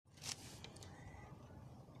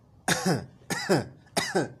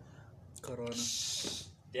Corona.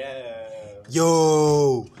 Yeah.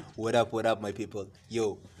 Yo, what up, my people?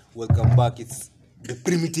 Yo, welcome back. It's the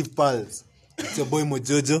Primitive Pals. It's your boy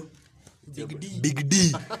Mojojo. Big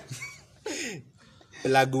D.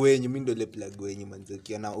 Plug wenyu, mimi ndo le plug wenyu manze.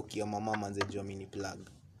 Ukiona mama manze jua mimi ni plug.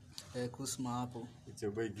 Kusma hapo. It's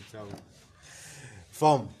your boy Gitao.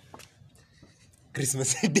 From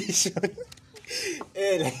Christmas edition.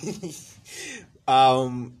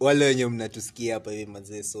 Wale wenye mnatusikia hapa hivi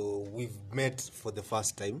manze, so we've met for the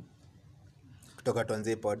first time. Kutoka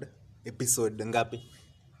tuanze pod episode ngapi?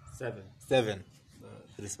 7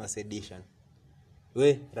 Christmas edition.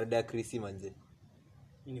 We rada Christmas manze.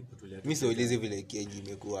 Mimi siulizi vile keji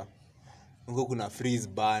imekuwa. Ngo kuna freeze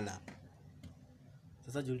bana.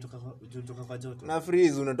 Sasa julitoka kwa joto. Na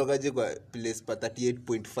freeze unatokaje kwa place pa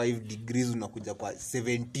 38.5 degrees unakuja kwa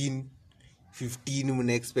 17 15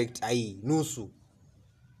 mna expect ai nusu.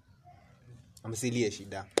 Amesilia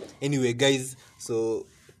shida. Anyway guys, so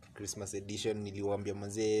Christmas edition niliwaambia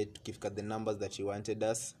manze tukifika the numbers that you wanted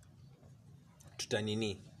us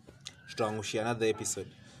tutaangushia another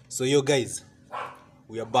episode. So yo guys,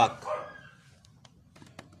 we are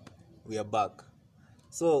back.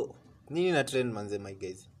 So nini na trend manze my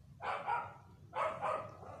guys?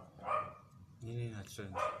 Nini na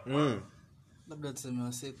trend? Labda tuseme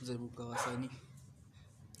wase kujaribu kwa wasanii.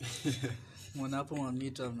 Mwana hapo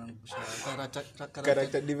mwanita mnangusha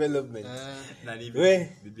Character development. Na ni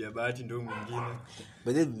bibi ya bahati ndio mwingine.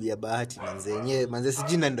 Bado bibi ya bahati manze yenyewe manze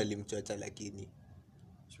sijina ndo alimchocha lakini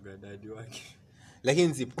Sugar daddy wake.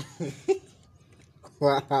 lakini si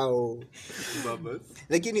wow. Bubbles.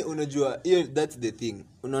 Lakini unajua hiyo that's the thing.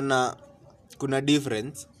 Unaona kuna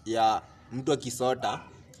difference ya mtu akisota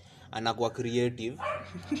anakuwa creative.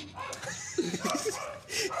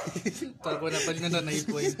 Takuwa napenda na hii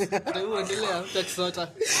point. Ndio endelea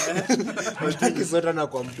utakisota. Akisota na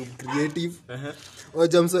kwa mtu creative.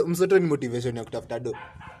 Oja msoto ni motivation ya kutafuta do.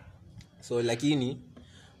 So lakini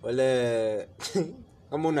wale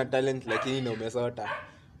kama una talent lakini na umesota.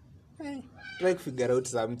 Try to figure out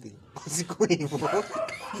something. Usiku hivyo.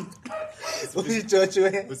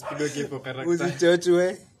 Usichochwe. Usipige kifo character.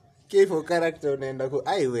 Usichochwe. Kifo character unaenda ku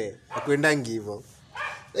aiwe. Akwendangi hivyo.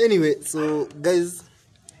 Anyway, so guys,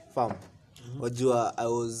 fam. Wajua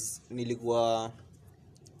nilikuwa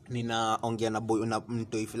ninaongea na boy na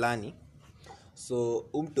mtoi fulani. So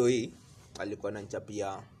mtoi alikuwa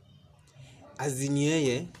ananichapia azini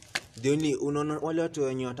yeye ndio unaona wale watu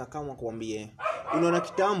wenye watakama kuambie unaona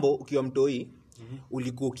kitambo ukiwa mtoi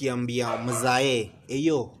ulikuwa ukiambia mzae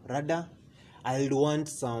eyo rada I'll want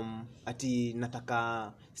some ati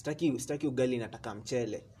nataka sitaki ugali nataka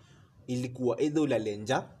mchele ilikuwa either ulale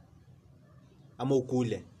njaa ama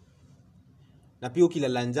ukule na pia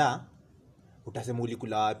ukilala njaa utasema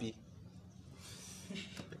ulikula wapi.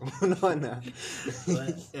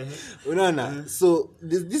 Unaona so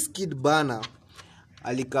this kid bana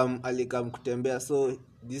alikam kutembea. So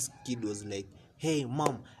this kid was like, hey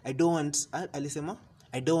mom, I don't want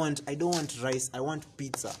rice, I want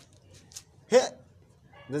pizza. Hey,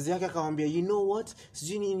 mzazi yake akamwambia you know what,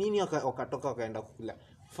 sijui nini, wakatoka wakaenda kukula.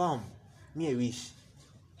 Fam, me I wish.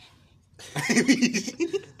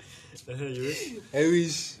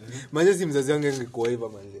 Manze si mzazi wangu angekuwa hivyo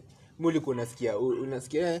manze. Mimi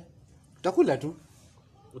unasikia utakula tu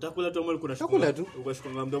Amol kuna chakula tu. Ukashika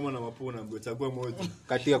mdomo na mapua na chagua moja.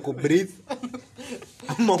 Kati ya ku breathe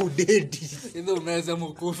ama udedi. Ndio unaweza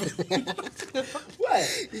mkufe.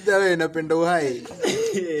 Ida wewe napenda uhai.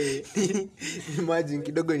 Imagine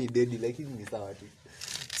kidogo ni dedi lakini ni sawa tu.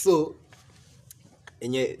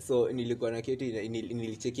 So nilikuwa na keti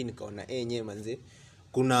nilicheki nikaona yenyewe manze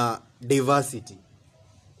kuna diversity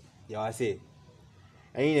ya wase.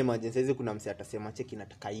 Yaani emergency hizi kuna mse atasema cheki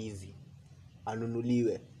nataka hizi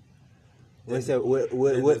anunuliwe. Wesa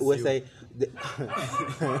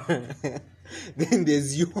then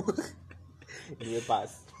there's you.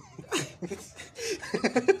 Nimepass.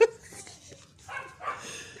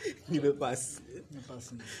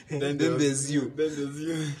 Then there's you.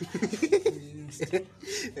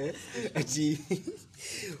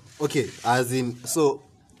 Okay, as in so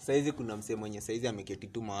saizi kuna msemo mwenye saizi ameketi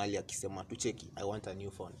tu mahali akisema tu cheki I want a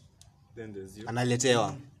new phone. Then there's you.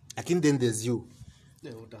 Analetewa. Lakini then there's you.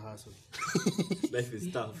 Leo utahasol. Life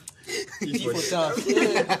is tough. Kifo tough.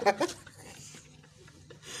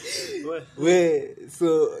 We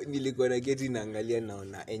so nilikuwa na keti naangalia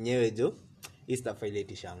naona enyewe jo Easter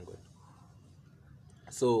file shangwe.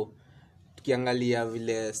 So tukiangalia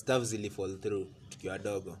vile stuff zili fall through tukiwa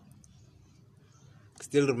dogo.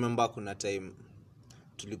 Still remember kuna time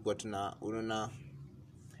tulikuwa unaona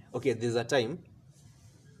okay there's a time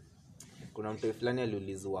kuna mtu fulani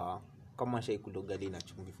aliulizwa kama shaikula ugali na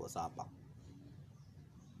chumvi for supper.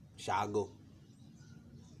 Shago.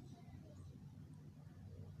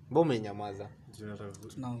 Mbona umenyamaza?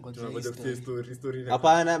 Tunangoja story.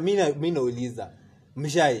 Hapana, mimi nauliza.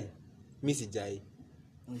 Mshai? Mimi sijai.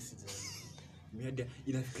 Mimi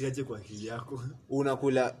inafikiriaje kwa akili yako?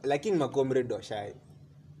 Unakula lakini makomrade wa shai.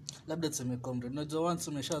 Labda tuseme comrade. Unajua once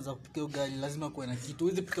umeshaanza kupika ugali lazima kuwe na kitu.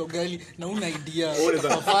 Uweze kupika ugali na una idea.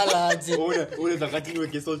 Unafala aje? Unaweza kati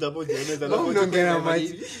niweke salt hapo, unaweza na unaongea na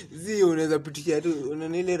maji. Unaweza pitisha tu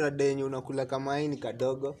una ile rada yenye unakula kama hii ni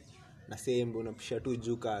kadogo na sembe unapisha tu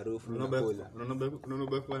juu ka harufu unakula.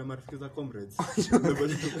 Unaona kwa marafiki za comrades.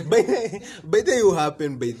 By the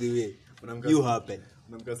way you happen.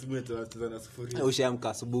 Unamkasimu tena sufuria. Ushaamka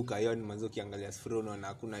asubuhi hiyo ni mwanzo kiangalia sufuria unaona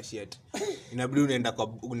hakuna shit. Inabidi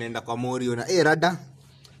unaenda kwa mori una rada.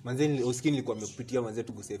 Manze usikini nilikuwa nimekupitia manze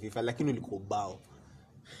tuguse FIFA lakini ulikuwa ubao.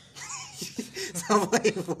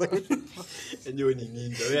 Survival. Enyewe ni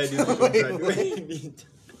ninja. Wewe ni ninja.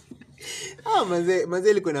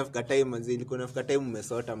 Manze ilikuwa inafika time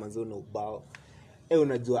umesota manze una ubao.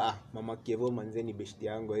 Unajua mama Kevo manze ni beshti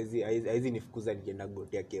yangu hizi nifukuza nikienda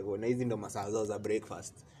gotea Kevo na hizi ndo masaa zao za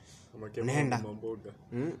breakfast. Mama Kevo mama mboga.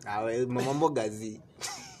 Mama mboga zi.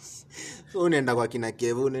 So unaenda kwa kina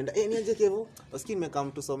Kevo unaenda niaje Kevo? Usikini nimekaa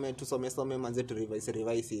mtu tusome manze tu revise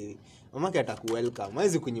hivi. Mama yake atakuwelcome.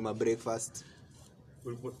 Haizi kunyima breakfast.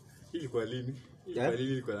 Ilikuwa lini?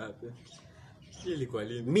 Ilikuwa wapi? Ilikuwa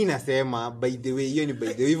lini? Mimi nasema by the way hiyo ni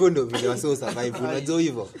by the way hivyo ndio vile wasio survive unajua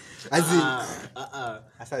hivyo.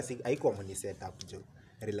 Sasa haiko mni setup jo.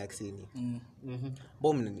 Relaxini.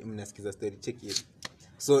 Bom mnasikiza story check it.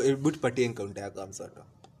 So hebu tupatie encounter yako msoto.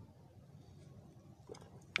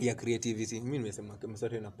 Ya creativity. Mimi nimesema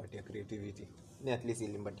msoto inapatia creativity. Ni at least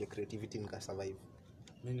ilimpatia creativity nika survive.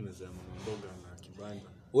 Mimi nimesema mboga na kibanda.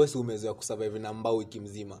 Wewe si umezoea kusurvive na mbao wiki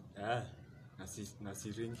mzima. Na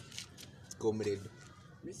syringe. Comrade.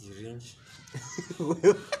 Mimi syringe.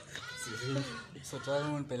 So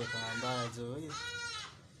tayari unipeleka mbaya jo.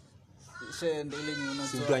 Shende ile ni unajua.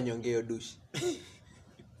 Simtu anyongeo dushi.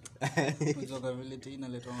 Kutoka vile tena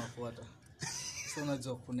inaletwa mafuta. So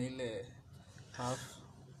unajua kuna ile half.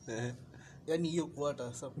 Yaani hiyo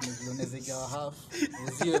quarter sasa kuna vile unaweza gawa half.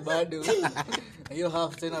 Usiwe bado. Hiyo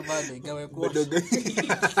half tena bado igawe quarter.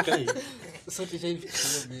 So tishaini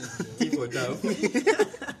Tipo down.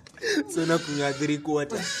 So na kunywa 3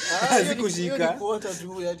 quarter. Sikushika. Quarter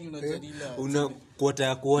tu yani unajadila. Una quarter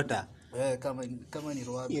ya quarter. Kama ni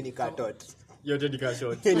roabi. Hiyo ni katot. Yote ni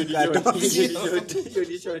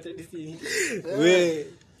short. We.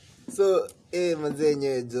 So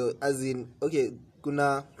manzenye jo as in okay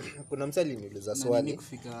kuna msali niuliza swali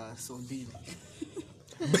kufika so mbili.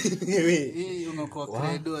 Wewe unakuwa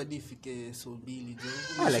credo hadi ifike so mbili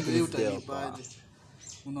jo. Lakini utalipaje?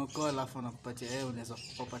 Unakoa alafu anakupatia unaweza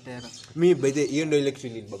kukopa tena. Mimi by the hiyo ndio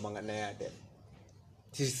electricity babanga na Airtel.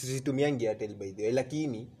 Situmiangi Airtel by the way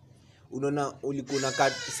lakini unaona ulikuwa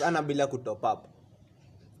cut sana bila kutop up.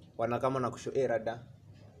 Wana kama na kusho rada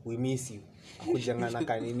we miss you. Kujanga na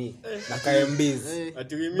kanini na KMBs.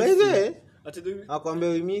 Ati we miss. By the way ati akwambia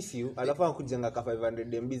we miss you alafu akujanga ka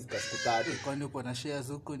 500 MB kwa siku 3. Kwani uko na shares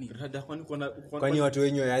huko ni? Rada Kwani watu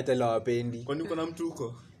wenyewe Airtel hawapendi? Kwani uko na mtu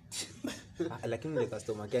huko? Lakini ile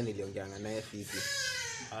customer care niliongeanga naye fiti.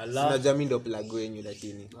 Ala. Sina jamii ndo plug wenyu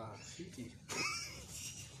lakini. Fiti.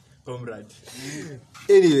 Comrade.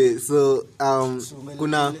 Anyway, so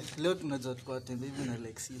kuna leo tunajua tuko attend hivi na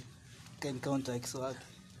Lexi. Can counter X wake.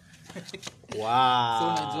 Wow. So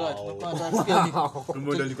unajua tunapata pia ni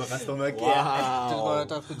Kumbe alikuwa customer care. tulikuwa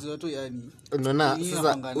tunataka kujua tu yani. Unaona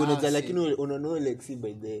sasa unajua lakini unaona Lexi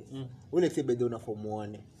by the way. Lexi by the una form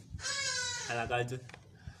 1. Alakaje.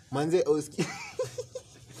 Manze oski.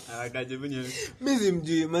 Alakaje mwenyewe. Mimi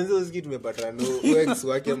simjui manze oski tumepatana ex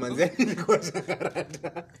wake manze nilikuwa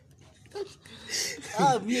chakarata.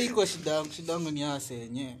 Mimi iko shida yangu ni hasa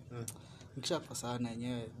yenyewe. Nikishapa sana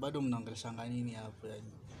yenyewe bado mnaongeleshanga nini hapo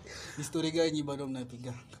yani. Historia gani bado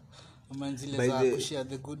mnapiga? Ama zile za kushare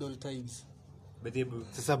the good old times. Bedebu.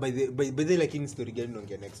 Sasa by the lakini story gani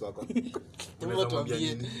unaongea next wako?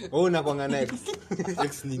 Tuambie. Unakwanga next.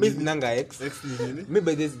 X ni Mimi nanga X. X ni nini? Mimi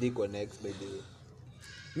by this day connect by the way.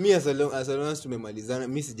 Mimi as long as tumemalizana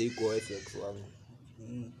mimi sijai kwa X wangu.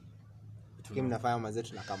 Kim nafanya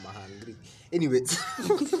mazetu na kama hungry. Anyway.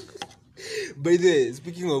 By the way,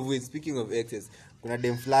 speaking of exes, kuna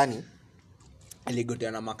dem fulani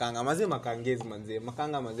aligotea na Makanga. Makangezi manze.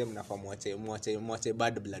 Makanga manze mnafahamu mwache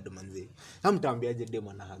bad blood manze. Hamtaambiaje dem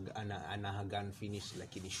ana hagan finish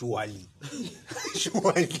lakini surely.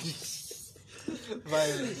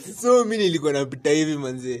 So mimi nilikuwa napita hivi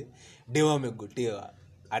manze. Dema amegotewa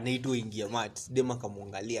anaitwa ingia mat. Dema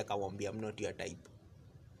akamwangalia akamwambia I'm not your type.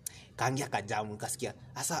 Kaangia kajamu kasikia.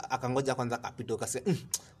 Sasa akangoja kwanza kapito kasikia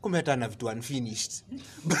kumbe hata ana vitu unfinished.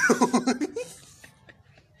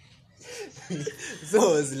 So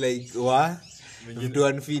I was like what? Vitu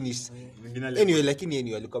unfinished. Anyway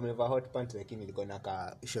lakini alikuwa amevaa hot pants lakini ilikuwa na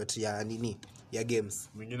ka short ya nini ya games.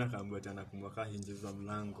 Mwingine akaambiwa tena kumwaka hinges za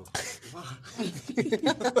mlango.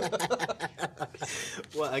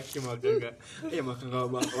 Wa akimakanga. Makanga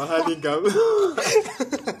wa hadi ngam.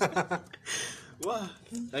 Wa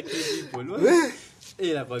lakini people.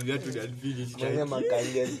 Na kwa viatu ya finish. Mwenye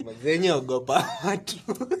Makanga zenye ogopa watu.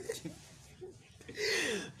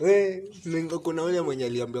 Kuna ule mwenye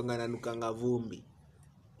aliambiwa ananukanga vumbi.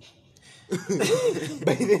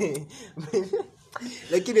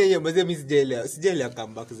 Lakini yeye mzee mimi sijaelewa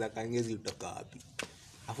comeback za Kangezi kutoka wapi.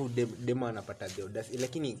 Afu demo anapata the audacity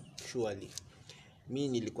lakini surely mimi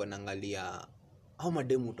nilikuwa naangalia how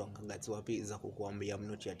mademu utonganga wapi za kukuambia I'm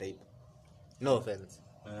not your type. No offense.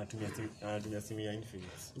 Anatumia simu ya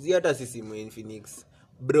Infinix. Hata si simu ya Infinix.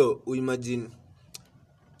 Bro, imagine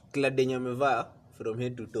Cladenye amevaa from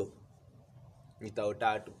head to toe. Ni tao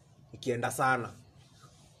 3. Ikienda sana.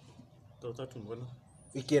 Tao 3 mbona?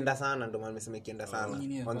 Ikienda sana ndo maana nimesema ikienda sana.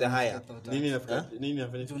 On the higher. Nini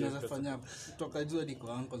nafanya tunaweza fanya kutoka juu hadi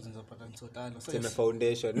kwa ankles zinapata mso 5. Sema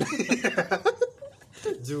foundation.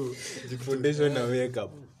 Juu Foundation na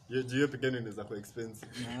makeup. Juu pekee inaweza kuwa expensive.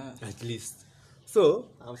 At least. So,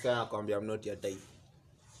 I'm saying nakwambia I'm not your type.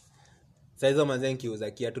 Saizo manze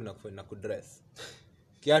kiuza kiatu na kufanya kudress.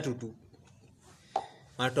 Kiatu tu.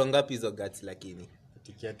 Mato ngapi hizo guts lakini?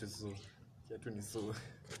 Kiatu ni so.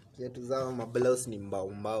 Kiatu zao mablouse ni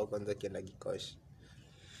mbao kwanza kienda kikoshi.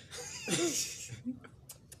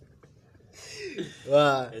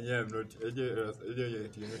 Wow. I'm not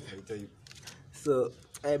type. So,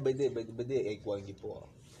 by the haikuangi poa.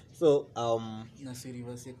 So, na siri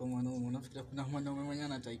basi kwa mwanaume unafikiri kuna mwanaume mwenye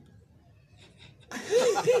ana type?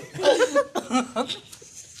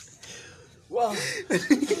 Wow.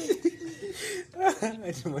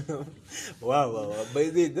 Wow. By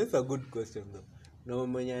the way, that's a good question though. No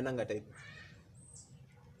mwenye ananga type.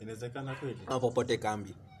 Inawezekana kweli? Popote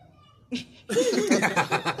kambi.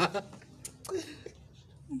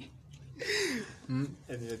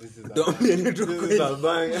 This is a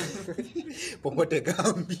bang. Popote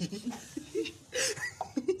kambi.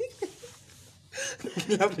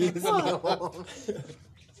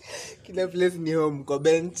 Kila place ni home. Kwa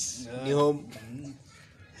bench ni home.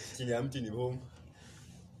 Chini ya mti ni home.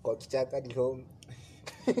 Kwa kichaka ni home.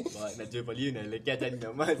 Na je pali inaelekea hadi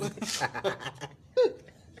na maji.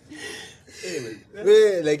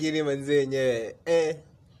 Lakini manze yenyewe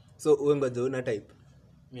so uengoje una type?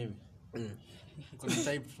 Mimi. Kuna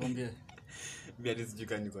type mwambie. Mimi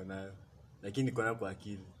sijui niko nayo. Lakini niko nayo kwa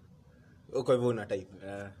akili. Kwa hivyo una type.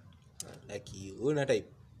 Like una type.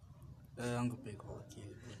 Yangu pia kwa akili.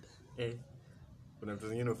 Kuna mtu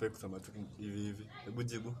mwingine ufake kusema tu hivi. Hebu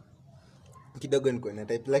jibu. Kidogo niko na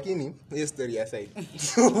type lakini hiyo story aside.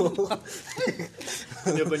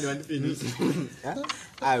 Ndio kwa unfinished.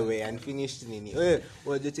 We unfinished nini? Wewe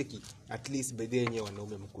unajua cheki at least by the yenyewe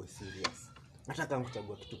wanaume mko serious. Hata kama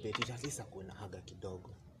kuchagua kitu petit at least akuona haga kidogo.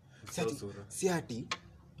 Si ati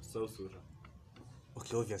sura.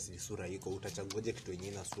 Okay, obviously sura iko utachaguaje kitu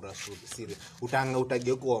yenyewe na sura serious.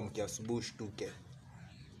 Utageuka uamke asubuhi shtuke.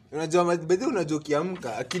 Unajua baadhi unajua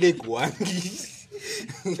kiamka akili ikuangi.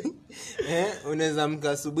 Unaweza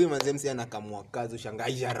amka asubuhi manze msi anakamua kazi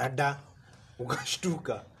ushangaa rada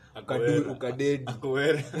ukashtuka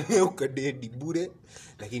ukadedi bure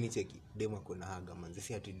lakini cheki demo kuna haga manze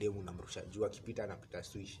si ati demo namrusha juu akipita anapita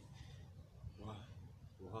swish. Wow.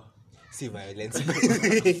 Si violence.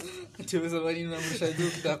 Tuweza bali namrusha juu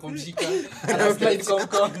kitakomshika. Ana slide kwa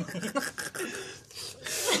mkono.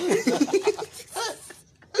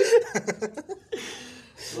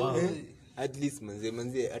 Wow. At least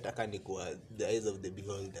manze hata kani kwa the eyes of the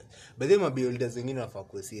beholder. But then my beholders wengine wafaa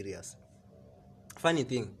kuwa serious. Funny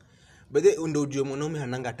thing. But then ndo ujue mwanaume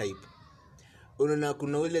hananga type. Unaona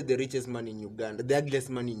kuna ule the richest man in Uganda, the ugliest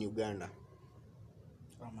man in Uganda.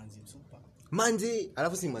 Manzi super. Manzi,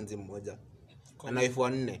 alafu si manzi mmoja. Ana wife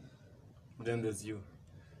 4. Then there's you.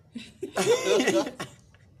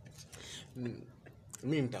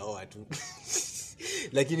 Mimi nitaoa tu.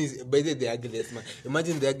 Lakini by the ugliest man.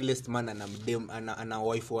 Imagine the ugliest man ana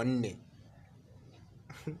wife 4.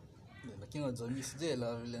 Lakini wazoni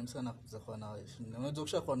sijela vile msana kuza kwa na wife. Unajua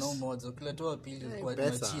kushakuwa na mmoja kila toa pili kwa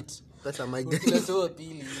na cheat. Pesa my god. Kila toa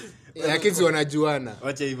pili. Lakini wanajuana.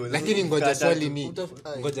 Acha hivyo. Lakini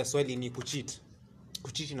ngoja swali ni kucheat.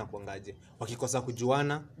 kuchiti na kuangaje wakikosa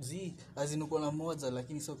kujuana azinuko na moja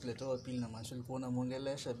lakini sio kuletoa pili na macho alikuwa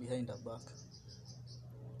anamuongelesha behind the back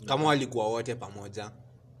kama walikuwa wote pamoja.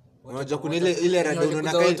 Unajua kuna ile rada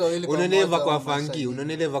unaoneva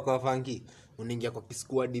kwa funky unaingia kwa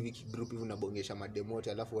squad hivi group hivi unabongesha mademo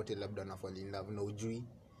wote alafu wote labda wanafall in love na ujui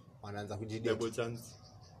wanaanza kujidia double chance.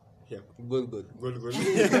 Yeah, goal.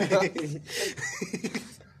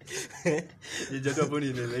 Nijato hapo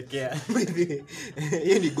nielekea.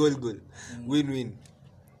 Hiyo ni goal. Win.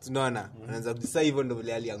 Tunaona anaanza kusema hivyo ndio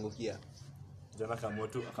vile aliangukia. Jana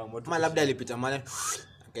kamoto. Kama labda alipita mali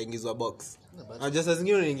akaingizwa box. Unajua saa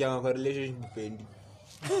zingine unaingia kwa relationship upendi.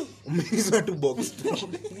 Umeingizwa tu box.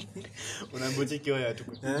 Unaamboje kioya tu.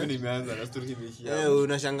 Nimeanza na story imeishia.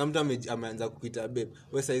 Unashanga mtu ameanza kukuita babe.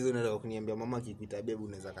 Wewe saa hizo unataka kuniambia mama akikuita babe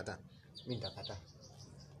unaweza kataa. Mimi nitakataa.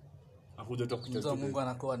 Akuja tu kukuita. Mtu Mungu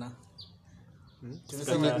anakuwa na.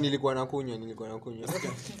 Nilikuwa nakunywa.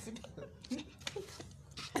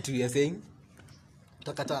 Atu ya saying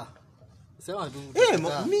utakataa. Sema tu.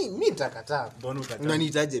 Mimi nitakataa.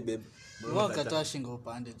 Unanihitaje babe? Wewe unakataa shingo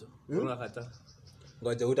upande tu. Unakataa.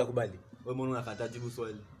 Ngoja utakubali. Wewe mbona unakataa jibu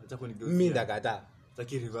swali? Acha kunigeuza. Mimi nitakataa. Sasa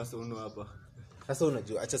reverse uno hapa. Sasa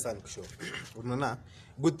unajua acha sana kushow. Unaona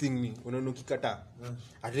good thing ni unaona ukikataa.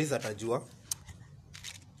 At least atajua.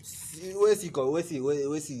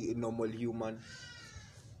 Wewe si normal human.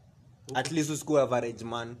 At least usikuwa average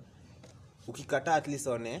man. Ukikataa at least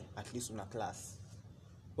una class.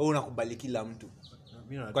 Wewe unakubali kila mtu.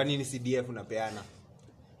 Kwa nini CDF unapeana?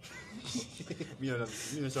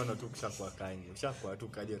 Mimi naona tu kishakuwa kanyi. Ushakuwa tu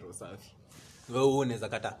kadi roho safi. Wewe unaweza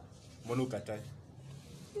kataa. Mbona ukatai?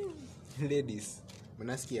 Ladies,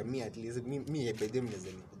 mnasikia mimi at least mimi bedem naweza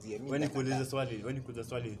nikujia mimi. Wewe nikuuliza swali.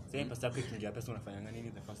 Sasa pesa yako ikingia pesa unafanya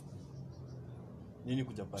nini the first? Nini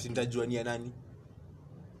kuja pasi? Sitajua ni nani.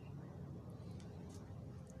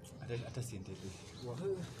 Hata siendelee.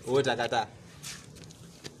 Wewe utakataa.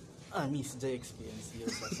 Mimi sija experience hiyo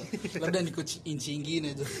sasa. Labda niko inchi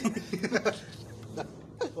nyingine tu.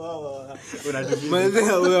 Wow.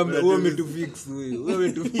 Wewe umetufix huyu.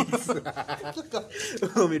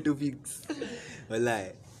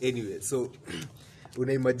 Wallahi. Anyway, so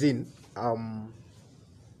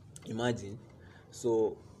imagine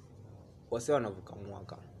so wase wanavuka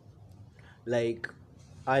mwaka. Like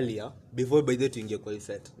earlier before by the tuingie kwa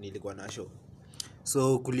set nilikuwa na show.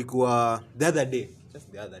 So kulikuwa the other day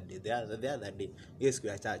yes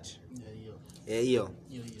kwa church. Hiyo.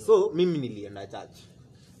 So mimi nilienda church.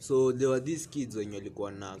 So there were these kids when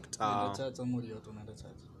walikuwa na act. Church amuli watu wanaenda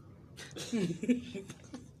church.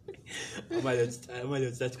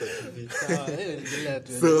 Ama church kwa TV.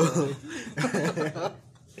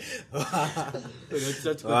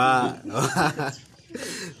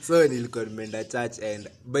 So nilikuwa nimeenda church and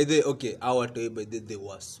by the okay our toy by they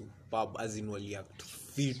were superb as in wali act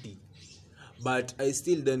fiti. But I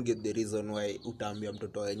still don't get the reason why utaambia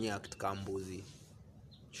mtoto wenyewe act kambuzi.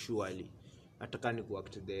 Surely atakani ku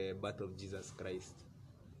act the birth of Jesus Christ.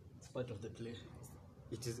 It's part of the play.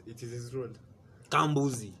 It is his role.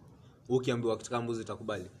 Kambuzi. Ukiambiwa act kambuzi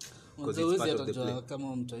utakubali? Because it's part of the play.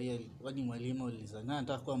 Kama mtoia wani mwalimu uliza na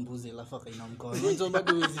nataka kuwa mbuzi alafu akaina mkono. Unajua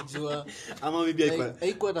bado huwezi jua. Ama maybe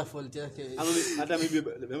haikuwa na fault yake. Ama hata maybe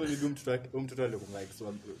mtoto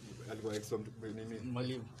alikuwa nini?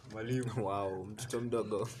 Mwalimu. Wow, mtoto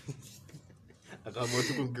mdogo. Akaamua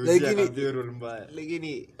tu kumgeuzia role mbaya.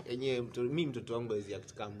 Lakini yenyewe mimi mtoto wangu hizi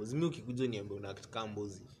act kambuzi. Mimi ukikuja niambe una act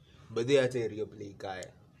kambuzi. But they hata real play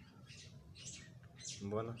kaya.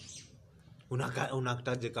 Mbona?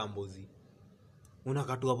 Unakataje kambuzi?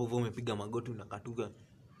 Unakatu hapo vile umepiga magoti unakatuka.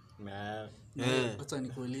 Acha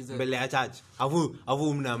nikuulize. Mbele ya church.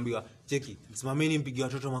 Avu mnaambiwa, cheki, simameni mpige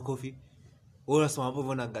watoto makofi. Wewe unasema hapo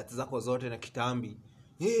hivyo na gati zako zote na kitambi.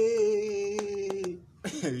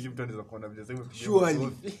 Hivi mtu anaweza kuona vile sasa surely.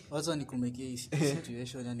 Acha nikumekee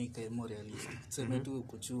situation yani ikae more realistic. Tuseme tu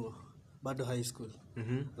kuchuo bado high school.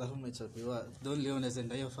 Alafu umechapiwa don't leon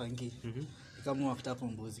zenda hiyo funky. Kama wakitapo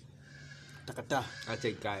mbuzi. Takataa. Acha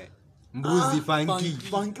ikae. Mbuzi funky.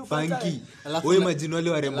 Wewe imagine wale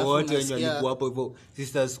warembo wote wenye walikuwa hapo hivyo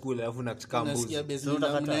sister school alafu nakuchika mbuzi. Unasikia bezi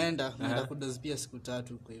mnaenda kudozi pia siku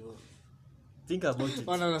 3 kwa hivyo. Think about it.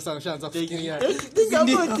 Ona sasa shaanza kufikiria. Think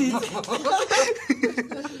about it.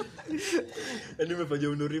 Nimefanya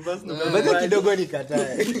uno reverse na bado kidogo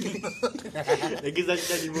nikatae. Lakini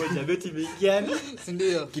sasa ni moja beti mingiani. Si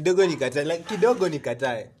ndio? Kidogo nikatae. Lakini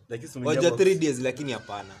waja 3 days lakini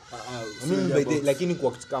hapana. Mimi lakini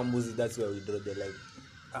kwa kuchika mbuzi that's where we draw the line.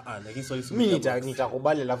 Lakini swali mimi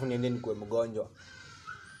nitakubali alafu niende nikuwe mgonjwa.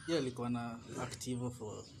 Yeye alikuwa na active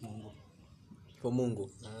for Mungu.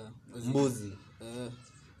 Mbuzi.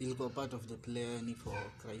 ilikuwa part of the play ni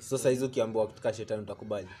for Christ. So saizi ukiambiwa katika shetani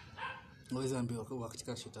utakubali? Unaweza ambiwa kwa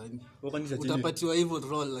katika shetani. Wakati Utapatiwa evil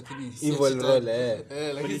role lakini si evil shetani.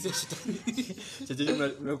 role Lakini si shetani. chache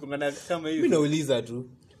mnakungana kama hivi. Mimi nauliza tu.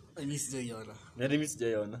 Mimi sijaiona. Mimi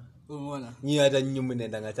sijaiona. Umeona? Nyinyi hata nyinyi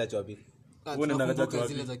mnaenda chachu wapi? Unaenda chachu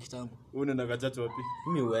wapi? Zile za kitambo. Unaenda chachu wapi?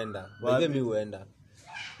 Mimi huenda. Baadhi mimi huenda.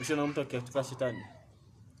 Ushaona mtu akitoka shetani?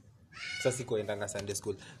 Sasa siko endanga Sunday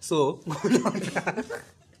school. So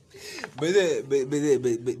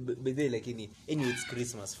Bede lakini anyway it's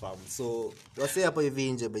Christmas fam. So wase hapa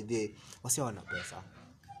hivi nje bede wase wana pesa.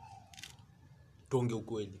 Tuonge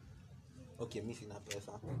ukweli. Okay, mimi sina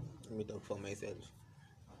pesa. Mimi talk for myself.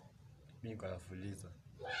 Mimi kwa nafuliza.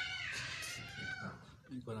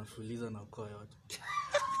 Niko nafuliza na kwa yote.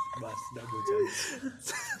 Basi double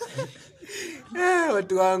chance.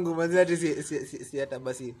 Watu wangu manzi hata si hata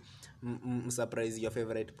basi surprise your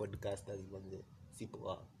favorite podcasters manzi.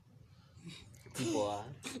 Sipo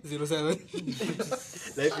 07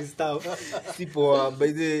 life is tough. Sipo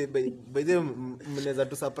by the mnaweza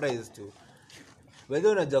tu surprise tu. By the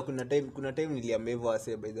unajua kuna time niliambia hivyo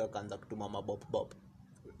wase by the akaanza kutuma mabob.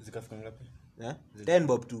 Zikafika ngapi? 10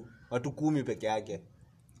 bob tu. Watu 10 peke yake.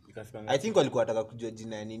 Zikafika I think walikuwa wanataka kujua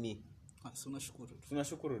jina ya nini.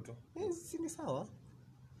 Tunashukuru tu. Si ni sawa.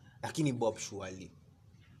 Lakini bob surely.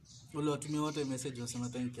 Wale watumia wote message wasema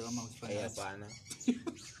thank you kama ukifanya. Hapana.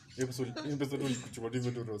 Hiyo tu nikuchukua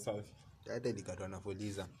hivyo tu safi. Hata nikatoa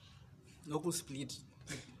nafuliza. Huko split.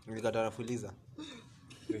 Nikatoa nafuliza.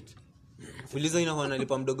 Wait. Fuliza inakuwa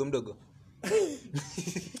nalipa mdogo.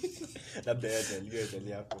 Labda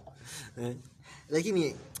yeye hapo.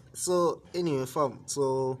 Lakini so anyway fam,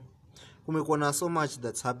 so kumekuwa na so much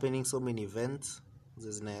that's happening, so many events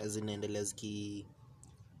zinaendelea ziki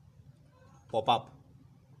pop up.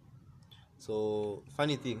 So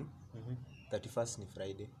funny thing, 31st ni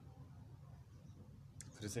Friday.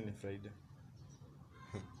 Friday.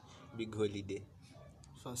 Big holiday.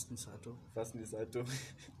 First ni Saturday.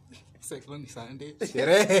 Second ni Sunday.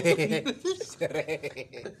 Sherehe.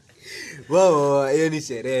 Wow, hiyo ni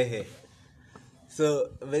sherehe.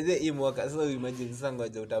 So weze hii mwaka so imagine sasa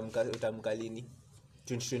ngoja utamka lini?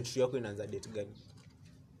 2020 yako inaanza date gani?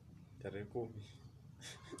 Tarehe 10.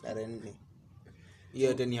 Tarehe 4. Hiyo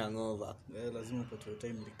yote ni hangover. Lazima upate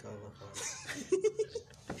time recover kwanza.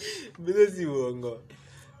 Bila si uongo.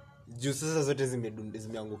 Juu sasa zote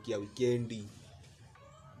zimeangukia weekendi.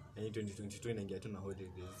 2022 inaingia tu na holidays.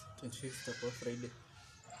 25th itakuwa Friday.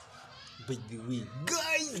 By the way,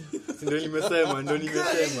 guys. Ndio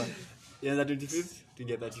nimesema. Yaanza 25th,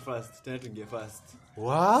 tuingia 31st, tena tuingia first.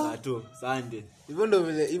 Wow. Sunday.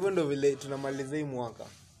 Hivyo ndo vile tunamaliza hii mwaka.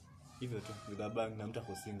 Hivyo tu, with a bang na mtu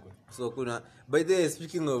single. So kuna by the way,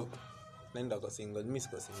 speaking of naenda kwa single, mimi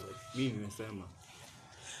siko single. Mimi nimesema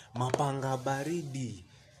Mapanga baridi.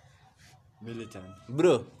 militant.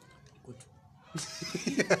 Bro.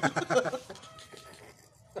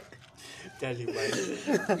 Taliban.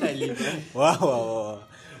 Wow.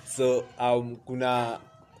 So kuna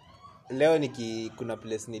leo kuna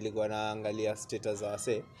place nilikuwa naangalia status za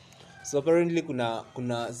wase. So apparently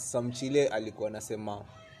kuna some chile alikuwa anasema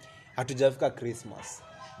hatujafika Christmas,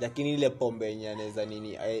 lakini ile pombe yenye anaweza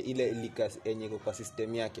nini ile likas yenye kwa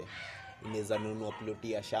system yake inaweza nunua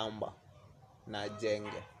ploti ya shamba na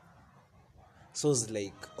jenge. So it's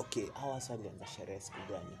like okay, hawa swali anda sherehe siku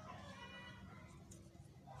gani?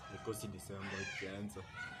 Nikosi December ikianza.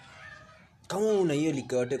 Kama una hiyo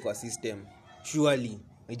lika yote kwa system, surely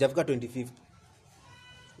haijafika 25th.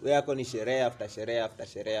 Wewe yako ni sherehe after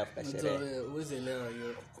sherehe. Wewe uwezelewa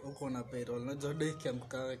hiyo uko na payroll. Unajua dai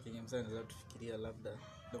kiamkaa kenye msana za tufikiria labda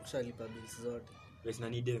ndio kushalipa bills zote. Yes, na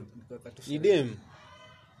ni dem. Ni dem.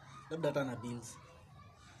 Labda hata na bills.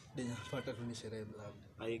 Denya pata tu ni sherehe labda.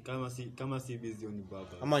 Ai kama si busy ni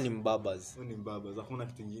baba. Ama ni mbabas. Ni mbabas, hakuna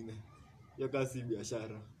kitu kingine. Hiyo kazi si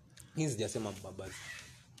biashara. Hizi sijasema mbabas.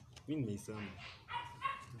 Mimi nimesema.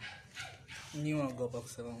 Ni wagopa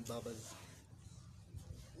kusema mbabas.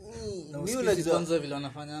 Mimi unajua kwanza vile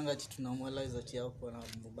wanafanyanga ati tunamwalize ati yao kwa na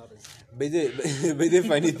mbabas. By the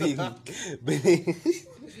funny thing.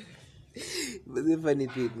 But the funny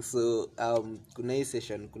thing, so kuna hii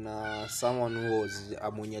session kuna someone who was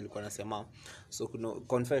mwenye alikuwa anasema, so kuna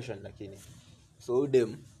confession lakini so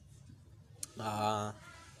udem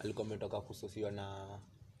alikuwa ametoka kusosiwa na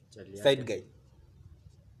side guy.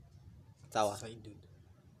 Sawa, Side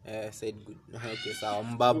dude. side good. Okay, sawa,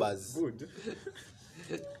 mbabas Good.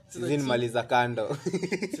 sizin maliza kando.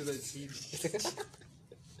 Sasa chini.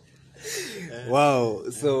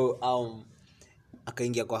 Wow, so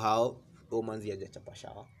akaingia kwa hao manzi hajachapa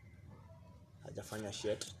shawa, hajafanya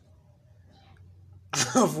shit,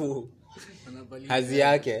 Alafu hazi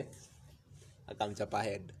yake akamchapa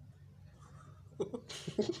head.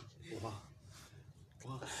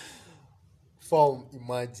 Form,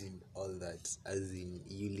 imagine all that, as in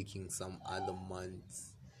you licking some other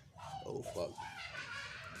man's. Oh fuck.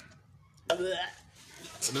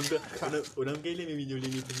 Unaongea ile mimi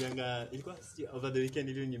nilinitumia ilikuwa over the weekend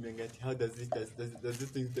ile nimeanga how does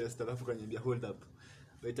this thing test alafu kaniambia hold up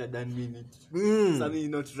better than minute something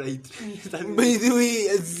not right. By the way,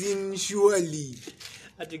 as in surely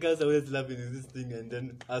at guys always laughing in this thing and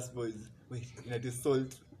then us boys wait it is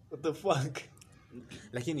salt what the fuck.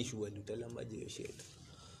 Lakini surely utalambaje hiyo shit.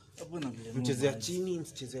 Hapo na vile Mchezea chini.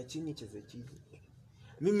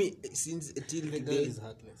 Mimi since till today is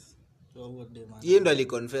heartless. So what day man. yeye ndo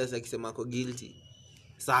aliconfess akisema ako guilty.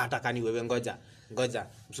 Sasa hata wewe ngoja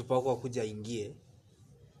msupa wako kuja ingie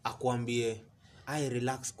akwambie ai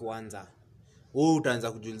relax kwanza. Wewe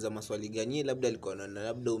utaanza kujiuliza maswali gani labda alikuwa na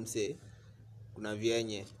labda umse kuna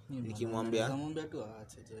vienye nikimwambia tu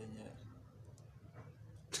aache yenyewe.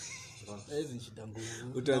 Hizi shida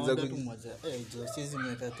ngumu. Utaanza kumwacha. Sisi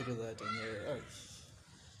miaka through that yenyewe.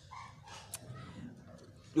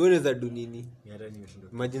 unaweza do nini? Miara nimeshinda.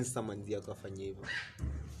 Imagine someone zia kafanya hivyo.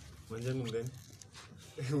 Mwanangu ngani?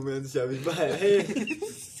 Umeanzisha vibaya. Hey.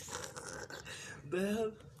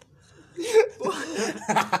 Bell.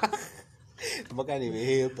 Mpaka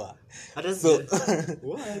nimehepa. So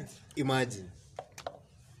what? Imagine.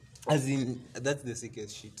 As in that's the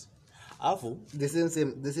sickest shit. Afu the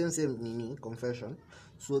same nini confession.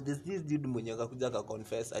 So there's this dude mwenye akakuja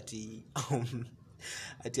akaconfess ati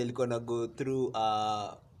alikuwa na go through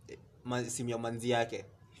simu ya manzi yake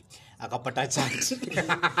akapata chat.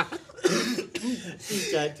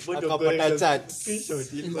 Akapata chat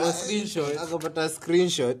screenshot akapata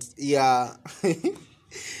screenshot ya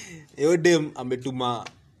dem ametuma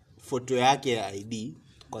photo yake ya ID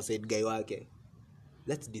kwa side guy wake.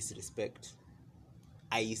 That's disrespect.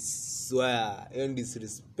 I swear, and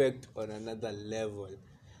disrespect on another level.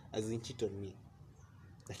 As in cheat on me.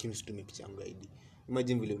 Lakini msitumie picha yangu ID.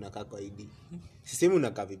 Imagine vile unakaa kwa ID. Sisemi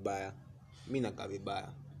unakaa vibaya. Mimi nakaa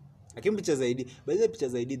vibaya. Lakini picha za ID, by the picha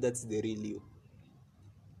za ID that's the real you.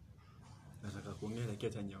 Nataka kuongea na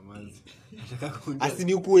kiacha nyamazi. Nataka kuongea.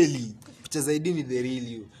 Asini ukweli. Picha za ID ni the real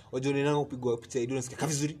you. Wajua nina kupigwa picha ID unasikia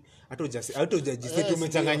vizuri. Hata hujajisikia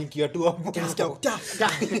umechanganyikiwa tu hapo.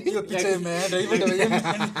 Hiyo picha imeenda hivyo ndio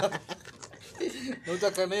imeenda. Na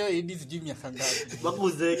utakana hiyo ID sijui miaka ngapi.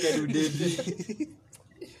 Bakuzeka dudedi.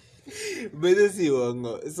 Bado si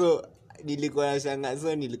uongo. So nilikuwa nashanga,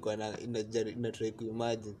 so nilikuwa na try ku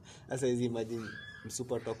imagine. Sasa hizi imagine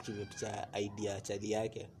msupa talk to me picha ID ya chali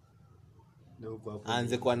yake. Ndio kwa hapo.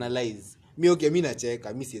 Aanze ku analyze. Mimi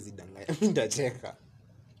nacheka, mimi siwezi danganya. Mimi nitacheka.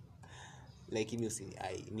 Lakini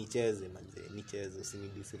nicheze manze, usini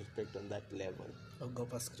disrespect on that level.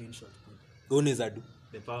 Ogopa screenshot. Unaweza do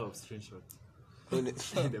The power of screenshot.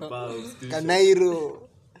 The power of screenshot. Kanairo.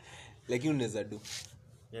 Lakini unaweza do.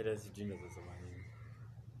 Yeah, that's the dream of somebody.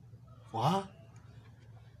 What?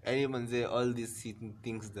 Any manze, all these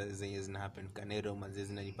things that zina happen Kanairo manze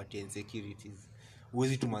zinanipatia insecurities.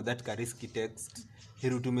 Uwezi tuma that ka risky text.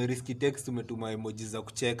 Heru tume risky text umetuma emojis za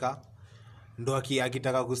kucheka. Ndo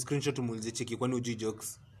akitaka ku screenshot muulize cheki kwani ujui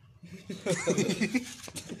jokes.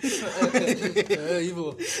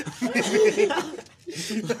 Hivyo.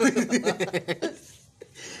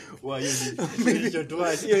 Why you shot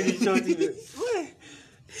what? You shot it.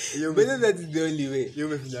 You better that's the only way. You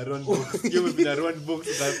make a run box.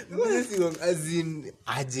 As in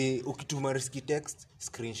aje ukituma risky text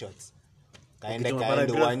screenshots. Kaende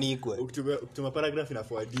wanikwe. Ukituma paragraph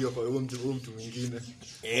inaforwardiwa kwa huyo mtu mwingine.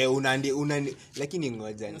 Unandi lakini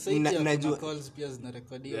ngoja. Najua calls pia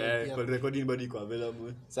zinarekodiwa pia. Call recording body iko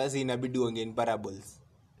available. Sasa inabidi uongee in parables.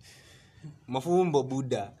 Mafumbo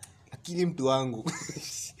buda. Akili mtu wangu.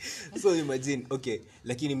 So imagine, okay,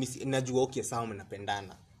 lakini mimi najua okay sawa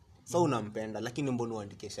mnapendana. So unampenda lakini mbona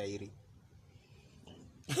uandike shairi?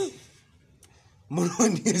 Mbona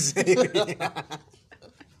uandike shairi?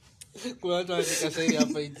 Kwa watu waandika shairi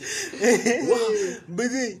hapa hivi.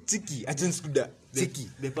 Bebe chiki, agents kuda. Chiki.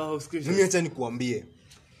 The power of screenshot. Mimi acha nikuambie.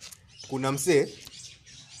 Kuna msee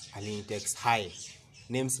alinitext hi.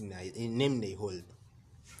 Name na hold.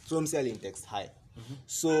 So msee alinitext hi.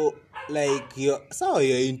 So like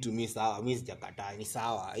you're into me sawa, mimi sijakataa ni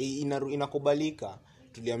sawa. Inakubalika.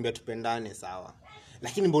 Tuliambia tupendane sawa.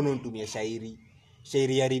 Lakini mbona unitumia shairi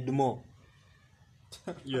ya read more?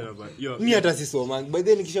 Mimi hata sisoma. By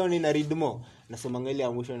then nikishaona ina read more, nasoma ile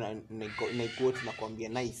ya mwisho na quote na kuambia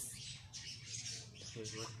nice.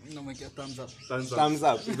 Na make thumbs up. Thumbs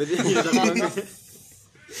up.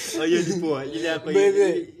 hiyo ni poa. Ile yako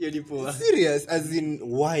hiyo ni poa. Serious as in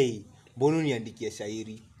why? Mbona uniandikia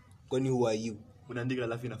shairi? Kwani who are you? Unaandika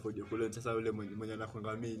alafu inafojo kule sasa yule mwenye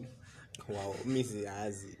anakuanga mimi. Wow, mimi si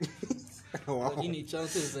azi. Nini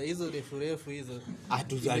chances za hizo refu hizo?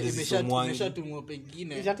 Imeshatumwa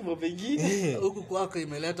pengine. Huku kwako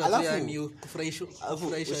imeleta tu yani kufurahisha.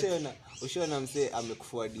 Ushaona msee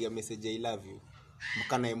amekuforwardia message I love you.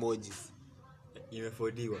 Mkana emojis.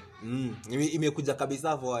 Imeforwardiwa. Imekuja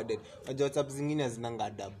kabisa forwarded. Unajua WhatsApp zingine hazinanga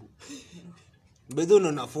adabu. Bedo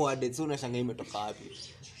unaona forwarded, so unashangaa imetoka wapi?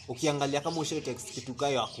 Ukiangalia kama usha text kitu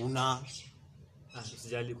kayo hakuna.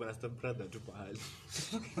 Usijali kuna step brother tu pahali.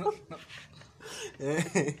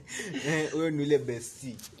 Wewe ni ile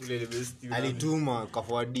bestie. Ile bestie. Alituma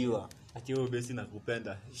kaforwardiwa. Ati wewe bestie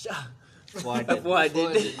nakupenda.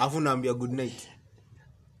 Forwarded. Afu naambia good night.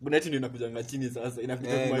 Good night ndio inakujanga chini sasa.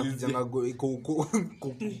 Inakuja kumalizia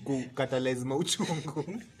kukatalyze mauchungu.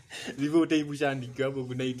 Hivyo utaibusha andika hapo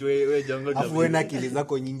good night wewe jango. Afu wewe na akili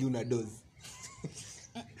zako nyingi una doze.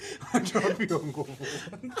 Wapi nguvu?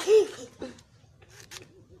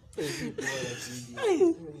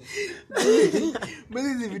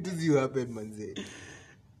 Bali vitu zi happen manze.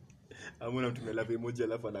 Amuna mtumela emoji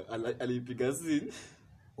alafu alipiga scene.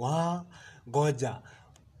 Ngoja.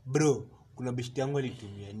 Bro, kuna beshte yangu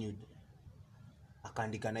alitumia nude.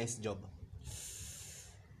 Akaandika nice job.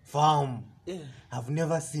 Fam. Yeah. I've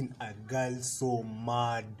never seen a girl so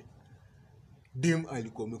mad. Dem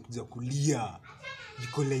alikuwa amekuja kulia.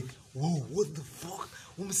 Niko like, wow, what the fuck?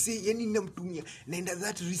 Umse yani namtumia naenda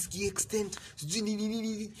that risky extent. Sijui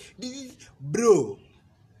nini. Bro.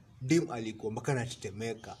 Dem alikuwa mpaka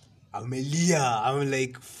anatetemeka. Amelia. I'm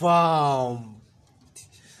like, fam.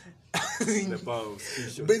 The power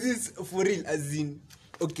but this for real as in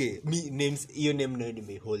okay me names your name now you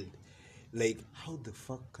may hold like how the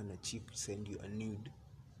fuck can a chick send you a nude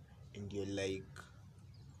and you're like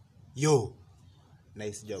yo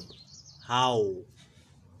nice job how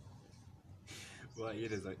why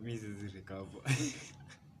it is like me is recover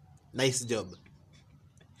nice job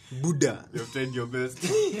Buddha you've tried your best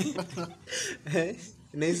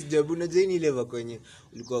nice job unajua ni level kwenye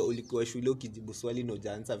ulikuwa shule ukijibu swali na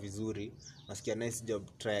hujaanza vizuri nasikia nice job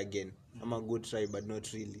try again ama good try but not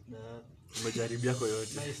really umejaribu yako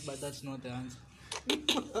yote nice but that's not the answer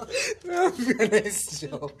nice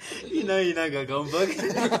job inaga comeback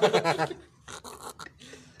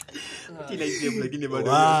kila item lakini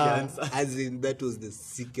bado answer as in that was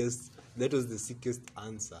the sickest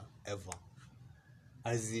answer ever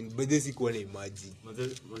as in but this equal imagine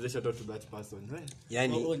mzee shout out to that person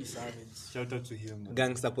yani ni savage shout out to him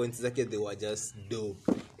gangster points zake they were just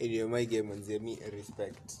dope anyway my game and me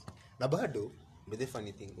respect na bado but the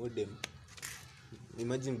funny thing all them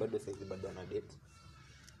imagine bado sasa bado ana date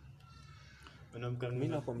mimi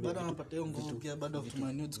nakwambia bado anapata hiyo nguvu pia bado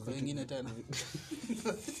kutuma nudes kwa wengine tena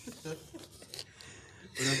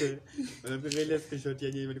unapiga ile screenshot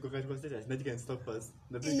yenyewe ilikuwa kwa status nothing can stop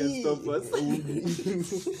us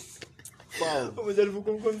wow umejaribu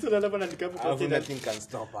kumcontrol hapa na nikapo kwa status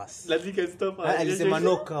nothing can stop us alisema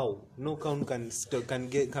no cow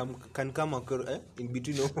can come in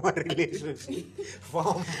between our relationship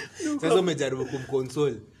form sasa umejaribu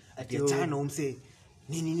kumconsole atiachana umse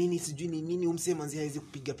nini sijui nini umse manzi haizi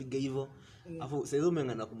kupiga hivyo afu sasa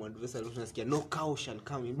umengana kumwadvise alafu nasikia no cow shall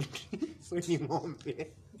come in between so ni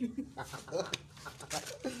ngombe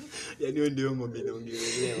yani ndio ngombe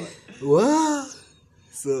naongeelewa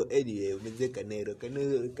so anyway umezeka Nairobi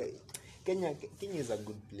Kenya is a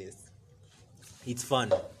good place it's fun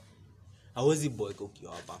hawezi boyko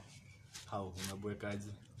ukiwa hapa how unaboykaje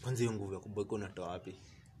kwanza hiyo nguvu ya kuboyko unatoa wapi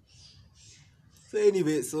so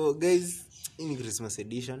anyway so guys in Christmas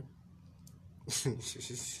edition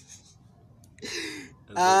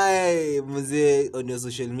mzee on your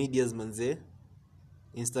social medias manze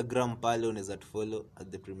Instagram pale unaweza tufollow at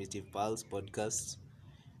the Primitive Pals podcast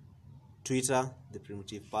Twitter the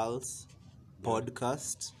Primitive Pals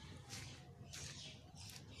podcast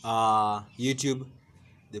YouTube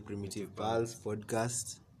the Primitive Pals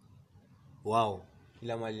podcast wow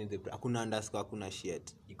ila mali hakuna underscore hakuna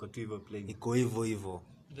shit iko tu hivyo plain iko hivyo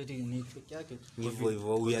very unique peke yake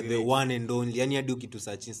hivyo we are the one and only yani hadi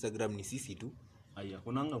ukitusearch Instagram ni sisi tu aya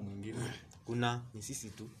kunanga mwingine kuna ni sisi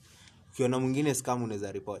tu ukiona mwingine scam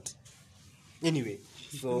unaweza report anyway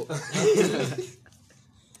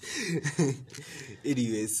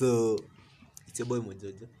so it's a boy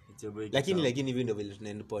Mojojo lakini hivi ndio vile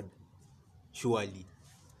tunaenda pod surely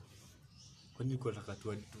Kwani uko nataka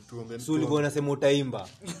tuombe? So ulikuwa unasema utaimba.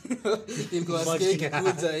 Ilikuwa skate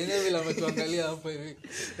kuja. Ina vile ametuangalia hapo hivi.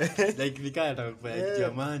 Like nikaa nataka kufanya kitu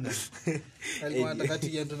ya maana. Alikuwa anataka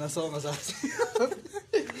tuje tunasoma sasa.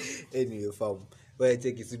 Anyway, fam. Wewe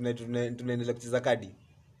cheki tunaendelea kucheza kadi.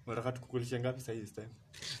 Unataka tukukulishe ngapi sasa this time?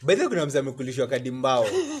 By the way kuna mzee amekulishwa kadi mbao.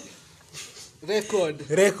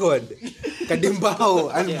 Record. Kadi mbao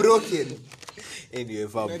unbroken. Anyway,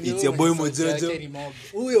 fam. It's your boy Mojojo.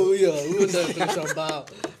 Huyo ndio kulishwa mbao.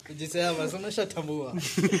 Kujisema somesha tambua.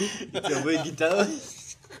 It's your boy Guitar.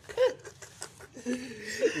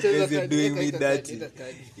 You're doing me dirty.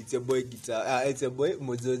 It's your boy Guitar. It's your boy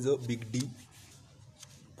Mojojo Big D.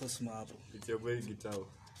 Kusema hapo. It's your boy Guitar.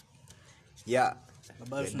 Yeah.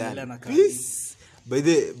 Baba tunaendelea na kadi. Please. By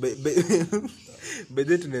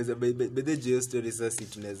the tunaweza by the geo story sasa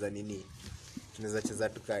tunaweza nini? Tunaweza cheza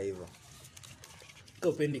tukaa hivyo. Kwa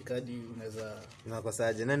upendi kadi unaweza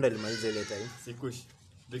Unakosaje? Nani ndo alimaliza ile time? Sikush.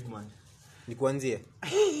 Big man. Nikuanzie?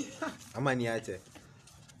 Ama niache?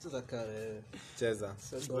 cheza wewe. Cheza.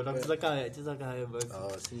 Cheza kaya basi.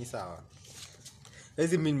 Oh, si ni sawa.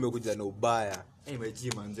 Hizi mimi nimekuja na ubaya.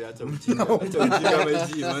 Meji manze acha ujinga. Acha ujinga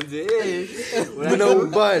meji manze.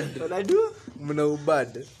 Mna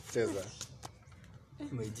ubad. Cheza.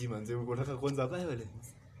 Meji manze unataka kwanza violence.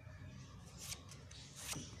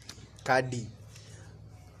 Kadi.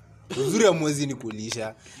 Uzuri wa mwezi ni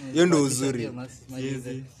kulisha. Hiyo ndio uzuri.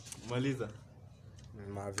 Maliza.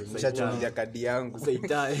 Mavi, mshachukulia kadi yangu.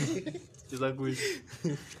 Saitae. Cheza kuishi.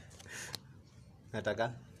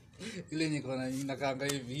 Nataka ile niko na nakaanga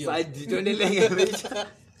hivi. Saidi tuendelee mechi.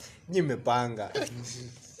 Nimepanga.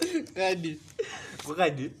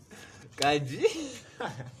 Kadi.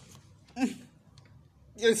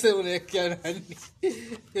 Yose unakia nani?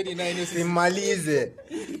 Yoni nani Simalize.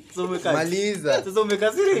 Someka. Maliza. Sasa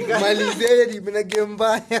umekasirika. Malize ni mina game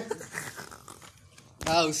mbaya.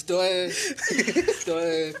 Usitoe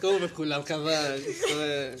kama umekula kadhaa.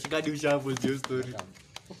 Usitoe. Kadi ushapo hiyo story.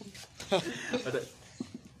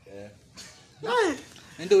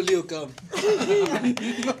 Ndio ulio kama.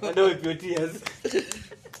 Ndio ukioti.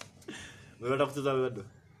 Wewe unataka bado?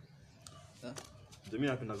 Jamii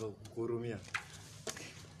napenda kuhurumia.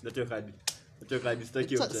 Ndio kadi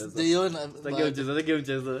sitaki mchezo. Sitaki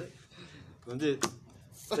mchezo. Ndio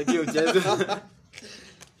sitaki mchezo.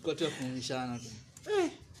 Kwa tu kumishana tu.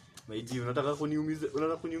 Maiji unataka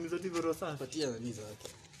kuniumiza tu roho safi. Patia nani zake.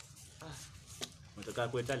 Unataka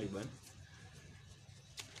kuwa Taliban?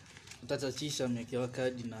 Utachachisha mmekewa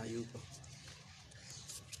kadi na yuko.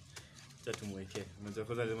 Acha tumwekee. Unajua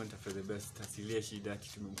kwanza leo nitafanya the best. Asilie shida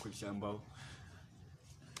kitu tumemkulisha mbao.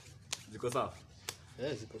 Ziko sawa?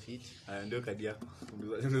 Ziko fit. Haya ndio kadi yako.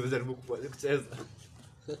 Unaweza kucheza.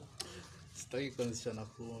 Sitaki kuanzisha na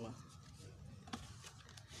kuuma.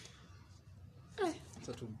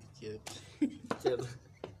 Sasa tumpikie. Cheza.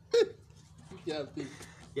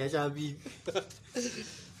 Ya shabi.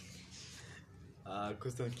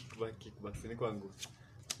 Custom kickback ni kwangu.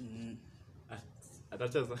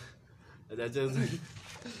 Atacheza.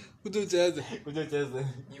 Kucheza.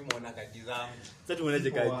 Ni muona kadi zangu. Sasa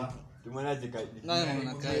tumeonaje kadi?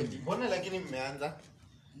 Naona kadi. Mbona lakini mmeanza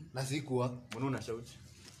na sikuwa? Mbona una shout?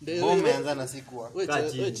 Mbona mmeanza na sikuwa?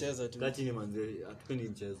 Wewe cheza tu. Kati ni manze, hatupendi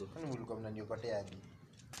mchezo. Kwani mlikuwa mnaniokotea hadi?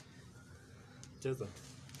 Cheza.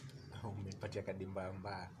 Umepatia kadi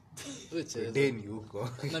mbaya. Wewe cheza. Deni huko.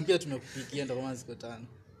 Na pia tumekupikia ndo kama ziko 5.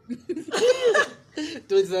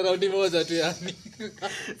 Tuanze raundi moja tu yani.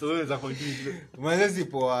 Sasa unaweza continue. Mwanzo si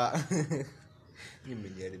poa.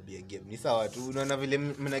 Nimejaribia game. Ni sawa tu. Unaona vile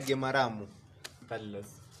mna game haramu. Carlos.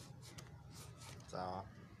 Sawa.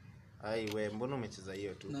 Ai wewe mbona umecheza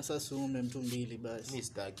hiyo tu? Na sasa ume mtu 2 basi. Mimi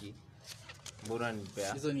sitaki. Mbona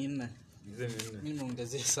nipea? Hizo ni 4. Hizo ni 4. Mimi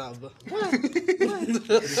naongezea 7. 5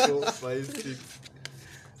 6.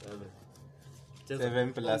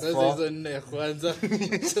 7 plus 4. Hizo 4 ya kwanza.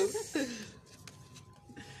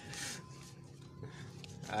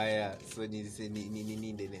 Aya, so ni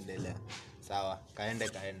ndio inaendelea. Sawa, kaende.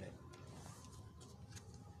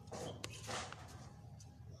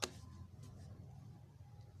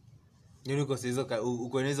 Nini uko hizo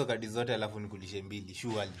uko na hizo kadi zote alafu nikulishe 2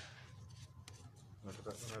 surely.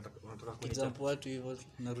 Unataka Kijampo watu hivyo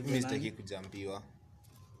narudi Mimi sitaki kujampiwa.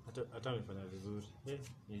 hata amefanya vizuri.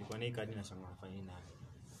 Nilikuwa na kadi na shanga afanye nini?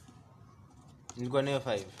 Nilikuwa nayo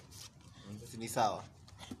 5. Ni sawa.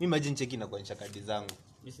 Mimi imagine cheki na kuonyesha kadi zangu.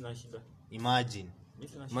 Mimi sina shida. Imagine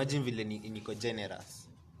vile niko generous.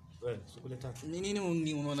 Wewe sukule 3. Ni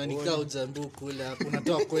nini unaona nikaa ujambu kula hapo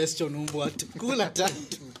unatoa question umbo watu kula 3.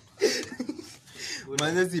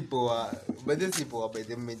 Manze sipoa by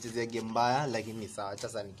the mmechezea game mbaya lakini sawa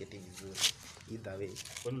sasa niketi vizuri. Either way.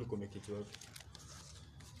 Kwani ulikuwa umeketi wapi?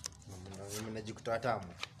 Mimi najikuta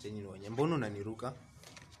tamu. Chenye nione. Mbona unaniruka?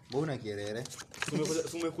 Mbona kierere?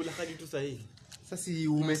 Umekula hadi tu sahihi. Sasa si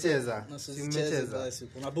umecheza. Si umecheza.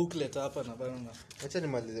 Kuna booklet hapa na bana. Acha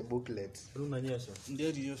nimalize booklet. Unanyesha. Ndio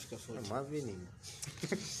iliyofika 40. Mavini.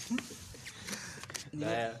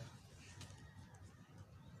 Haya.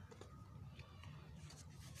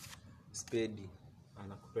 Spedi.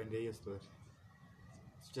 Anakupenda hiyo story.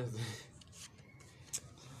 Sicheze.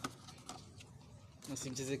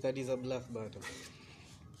 Nasimcheze kadi za black bado.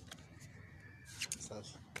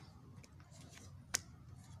 Sasa.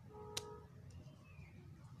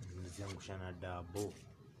 Niziangusha na double.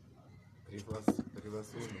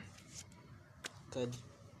 Reverse uno. Kadi.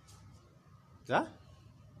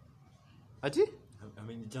 Ati?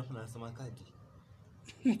 Jump na sama kadi.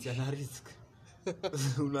 Tiana risk.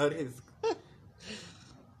 Una risk.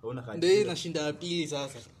 Una kadi. Ndio inashinda ya pili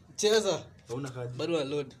sasa. Cheza. Una kadi. Bado wa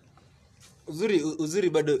load. Uzuri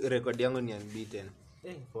bado record yangu ni unbeaten.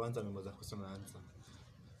 For once amemaliza kusoma answer.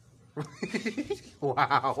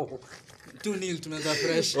 Wow. 2-0 tumeanza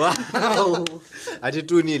fresh. Wow. Ati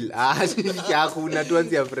 2-0. Hakuna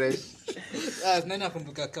tuanze ya fresh. Nani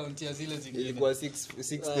nakumbuka account ya zile zingine. Ilikuwa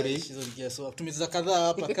 6-3. Hizo ni guess what. Tumecheza kadhaa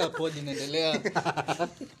hapa kaa pod inaendelea.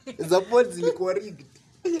 Za pod zilikuwa rigged.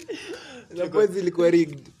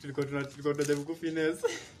 Tulikuwa tunajaribu kufinesse.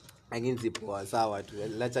 Lakini zipo sawa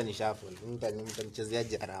tu. Acha ni shuffle. Mtanichezea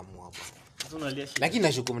jaramu hapa. Sasa unalia shida. Lakini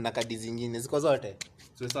nashuku mna kadi zingine ziko zote.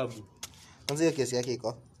 Tuhesabu. Kwanza hiyo kesi yake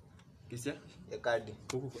iko. Kesi Ya kadi.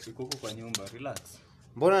 iko kwa nyumba, relax.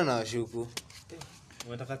 Mbona nawashuku?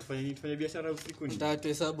 Unataka tufanye nini? Tufanye biashara usiku ni? Tatu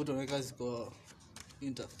hesabu tumeweka ziko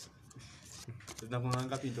intact. Tunapanga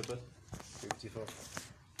ngapi in total?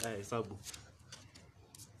 54. Hesabu.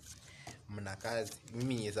 Mna kazi.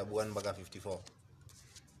 Mimi ni hesabu 1 mpaka 54.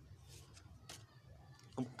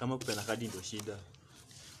 Kama kupenda kadi ndio shida.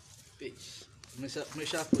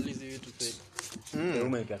 Umesha polizi vitu kweli.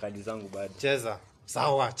 Umeweka kadi zangu bado. Cheza.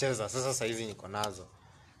 Sawa, cheza. Sasa saa hizi niko nazo.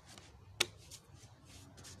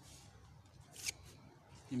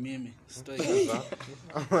 Ni mimi. Sitoi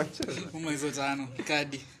hapa. Hizo tano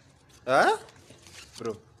kadi.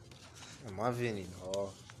 Bro. Mavini.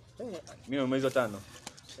 Mimi umeizo 5.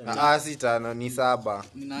 Si 5 ni 7.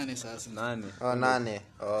 Ni 8 sasa. 8. 8.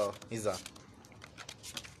 Hizo.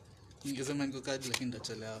 Ningesema niko kadi lakini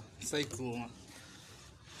nitachelewa. Sasa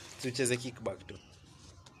tucheze kickback tu.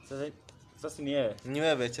 Sasa ni yeye. Ni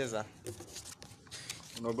wewe cheza.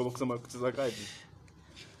 Unaogopa kusema kucheza kadi?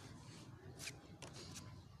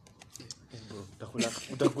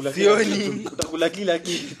 Utakula Sioni. Utakula kila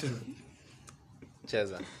kitu.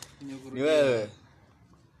 Cheza. Ni wewe.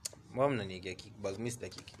 Mbona mnanigia kickback? Mimi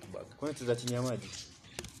sitaki kickback. Kwani tuza chini ya maji?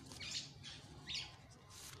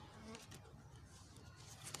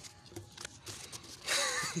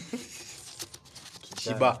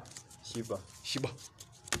 Shiba.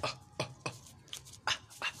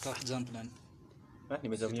 Tough jump nani.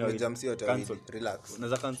 Nimejamia wewe. Nimejamsi yote Cancel. Relax.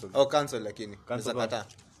 Unaweza cancel. Cancel lakini. Cancel Unaweza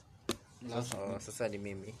kata. Sasa ni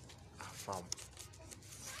mimi. Farm.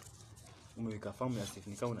 Umeweka farm ya safe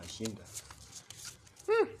nika unashinda.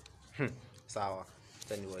 Sawa.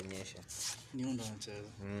 Sasa nionyeshe. Niunda nacheza.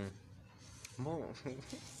 Mbona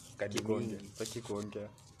kadi Kikonge. mingi. Saki kuongea.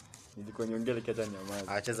 Nilikuwa niongea likiacha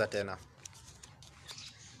nyamaza. Cheza tena.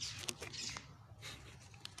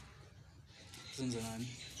 Zinza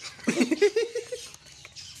nani?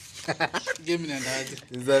 Game inaendaje?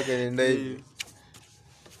 Nzaka nenda hivi.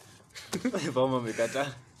 Farm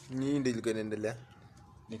amekata. Nini ndio ilikuwa inaendelea?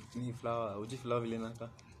 Ni flower. Uji flower vile naka.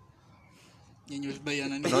 Yenye ulibaya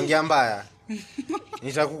nani? Unaongea mbaya.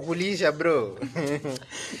 Nitakukulisha bro.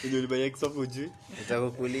 Ndio ulibaya extra uji.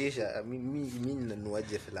 Nitakukulisha. Mimi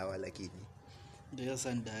ninanuaje flower lakini. Ndio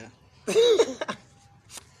sanda.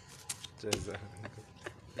 Cheza.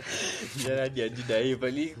 Jana hadi ajida hii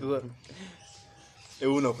pali kwa.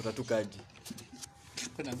 Unapata tu kadi.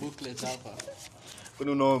 Kuna booklet hapa.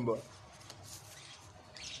 Kwani unaomba?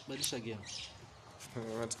 Badilisha game.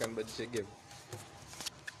 Nataka nibadilishe game.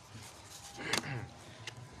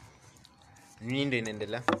 Nini ndio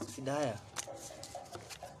inaendelea? Sidaya.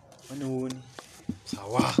 Kwani uone?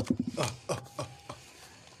 Sawa.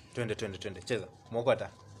 Twende. Cheza.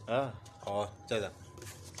 Mwokota. Cheza.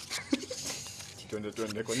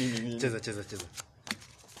 Twende. Kwa nini? Cheza. Cheza.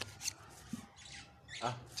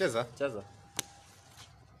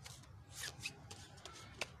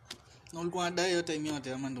 Na ulikuwa unadai yote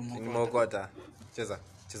yote ama ndio Mwokota. Cheza.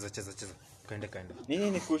 Kaende.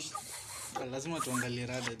 Nini ni push? Lazima tuangalie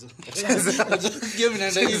rada jo. Game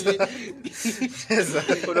inaenda hivi.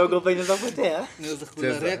 Unaogopa inaweza potea? Naweza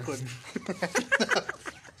kula record.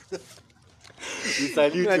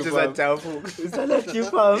 Unacheza chafu.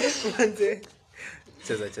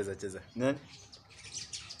 Cheza. Nani?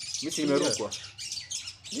 Mimi nimerukwa.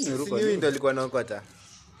 Sijui ndio alikuwa naokota.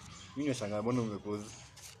 Mimi nashangaa mbona umepoza.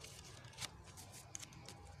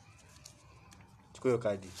 Chukua hiyo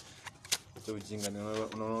kadi. Sio ujinga,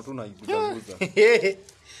 unaona tu unaiguza.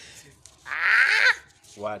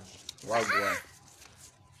 Wagwan.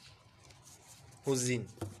 Huzin.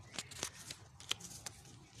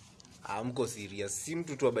 Mko serious. Si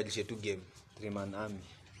mtu tu abadilishe tu game. 3-man army.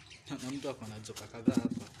 Na mtu ako na joka kadhaa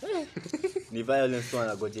hapa. Ni violence tu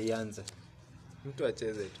anagoje ianze. Mtu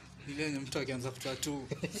acheze tu. Ile ni mtu akianza kutatu.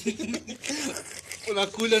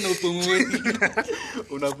 Unakula na upumui.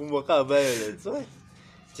 Unapumua kama violence.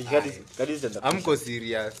 Kadi zitaenda. Mko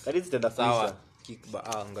serious. Kadi zitaenda sawa.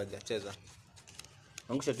 Ngoja cheza.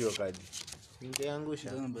 Angusha tu hiyo kadi.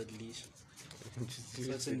 Ningeangusha. Ndio badilisha.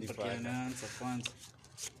 Sasa nipatiana anza kwanza.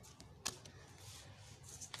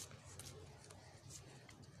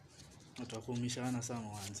 Tutakumishana sana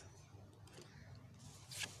mwanzo.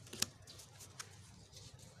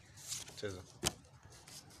 Cheza.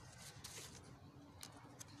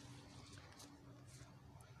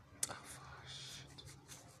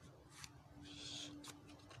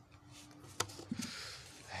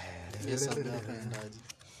 Yes, ndaje.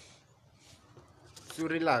 Tu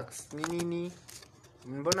relax. Nini?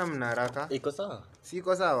 Mbona mna haraka? Iko sawa?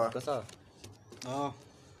 Siko sawa. Iko sawa.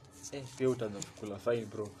 Pia utaanza kula fine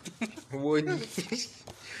bro. Uoni.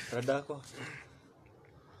 Radako.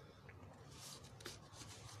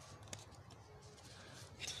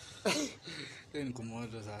 Ni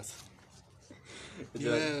kumoja sasa.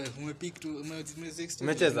 Wewe umepick tu ume16.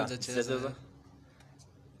 Umecheza?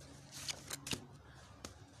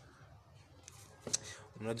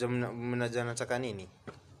 Mnajua nataka nini?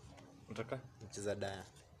 Unataka? Mcheza daya.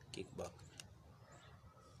 Kickback.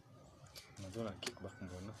 Unajua kickback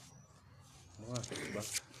mbona? Mbona kickback?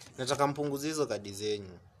 Nataka mpunguze hizo kadi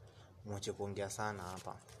zenyu. Mwache kuongea sana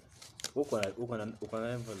hapa. Uko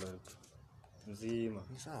na envelope. Mzima.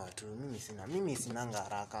 Ni sawa tu, mimi sina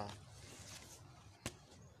haraka.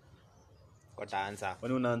 Utaanza.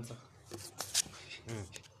 Kwani unaanza?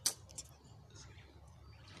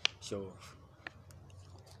 Show.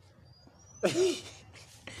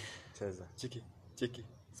 Cheza. Cheki.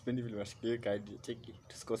 Sipendi vile unashikilia kadi. Cheki.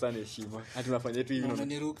 Tusikosane heshima. Hata tunafanya tu hivi.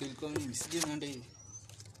 Unaniruka ilikuwa mimi sije naenda hivi.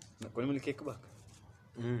 Na kwa nini kickback?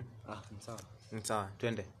 Sawa,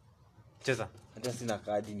 twende. Cheza. Hata sina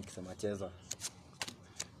kadi nikisema cheza.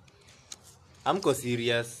 Amko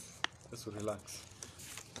serious. Just relax.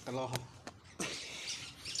 Takaloha.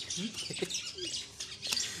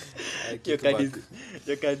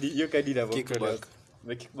 Yo kadi na kickback.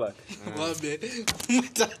 Kickback. Wabe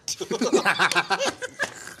mtatu.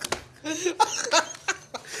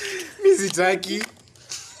 Mimi sitaki.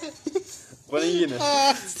 Kwa nini?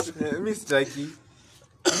 Mimi sitaki.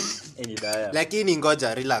 Ni daya. Lakini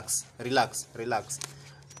ngoja, relax.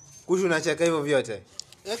 Kushu unacheka hivyo vyote.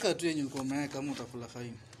 Eka tu yenye uko umeweka kama utakula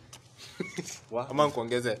fine. Ama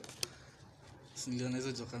nikuongeze. Niliona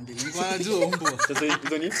hizo joka mbili. Nilikuwa najua mbwa. Sasa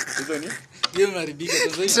hizo ni? Yeye maribika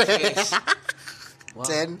sasa hivi.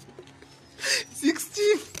 10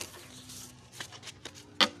 16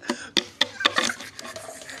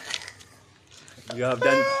 You have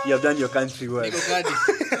done your country well.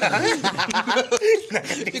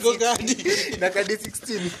 Niko kadi. na kadi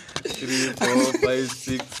 16 3 4 5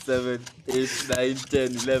 6 7 8 9 10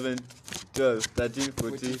 11 12 13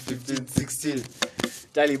 14 15 16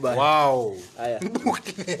 Taliban. Wow. Haya.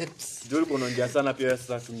 Ndio unaongea sana pia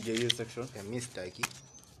sasa tuingie hiyo section. Mimi sitaki.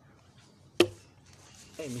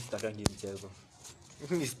 Mimi sitaki mchezo.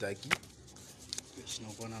 Mimi sitaki.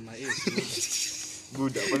 Sinakuwa na mae.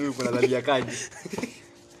 Good. Kwani uko na lalia kadi?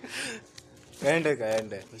 Kaende.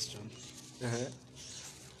 Question.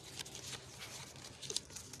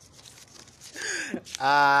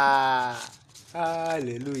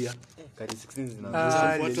 Hallelujah. Kadi 16 zina.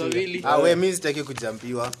 Watu wawili. Wewe mimi sitaki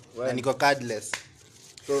kujampiwa. Na niko cardless.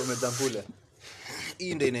 So umejampula.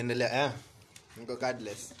 Hii ndio inaendelea. Niko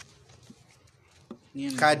cardless.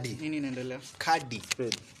 Nini? Kadi. Nini inaendelea? Kadi.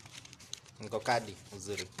 Spade. Niko kadi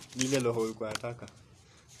uzuri. Ni ile roho ulikuwa unataka.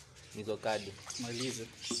 Niko kadi. Malize.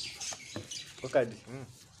 Kwa kadi.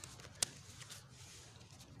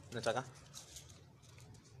 Nataka?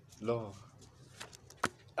 Roho.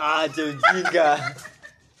 Jinga.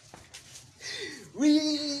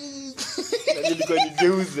 Nilikuwa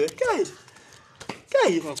nigeuze.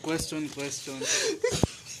 Kai. Kwa question.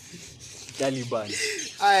 Taliban.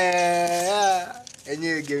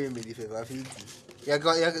 Enyewe game imenifeva fiti.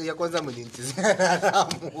 Ya kwanza mlinichezea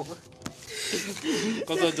haramu.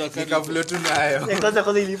 Kwanza unajua kadi. Nikaflow tu nayo.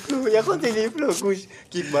 Ya kwanza iliflow push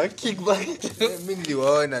kickback. Mimi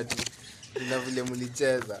niliwaona tu. Na vile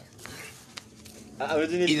mlicheza.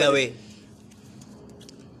 Either way,